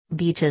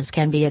beaches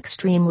can be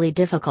extremely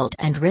difficult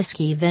and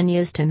risky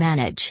venues to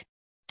manage.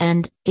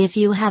 And, if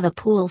you have a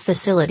pool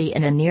facility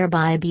in a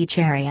nearby beach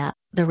area,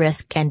 the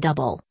risk can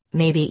double,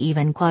 maybe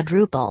even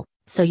quadruple,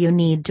 so you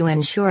need to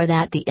ensure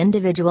that the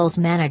individuals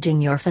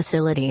managing your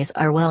facilities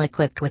are well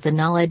equipped with the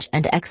knowledge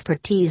and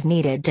expertise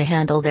needed to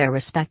handle their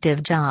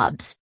respective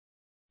jobs.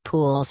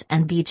 Pools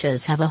and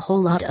beaches have a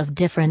whole lot of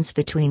difference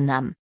between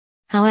them.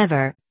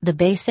 However, the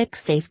basic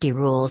safety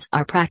rules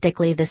are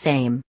practically the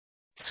same.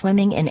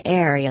 Swimming in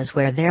areas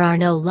where there are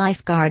no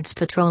lifeguards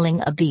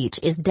patrolling a beach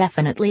is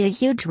definitely a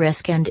huge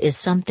risk and is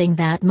something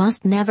that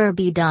must never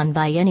be done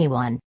by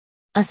anyone.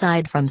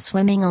 Aside from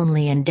swimming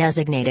only in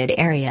designated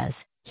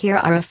areas, here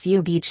are a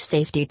few beach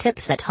safety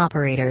tips that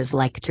operators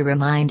like to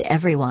remind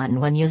everyone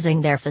when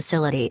using their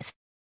facilities.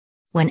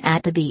 When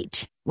at the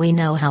beach, we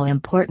know how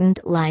important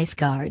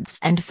lifeguards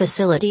and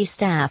facility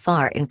staff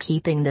are in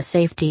keeping the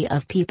safety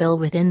of people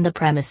within the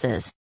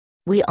premises.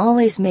 We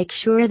always make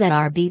sure that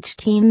our beach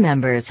team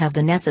members have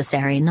the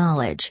necessary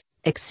knowledge,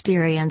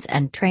 experience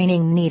and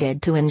training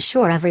needed to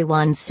ensure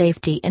everyone's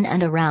safety in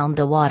and around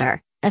the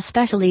water,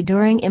 especially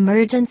during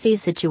emergency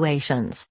situations.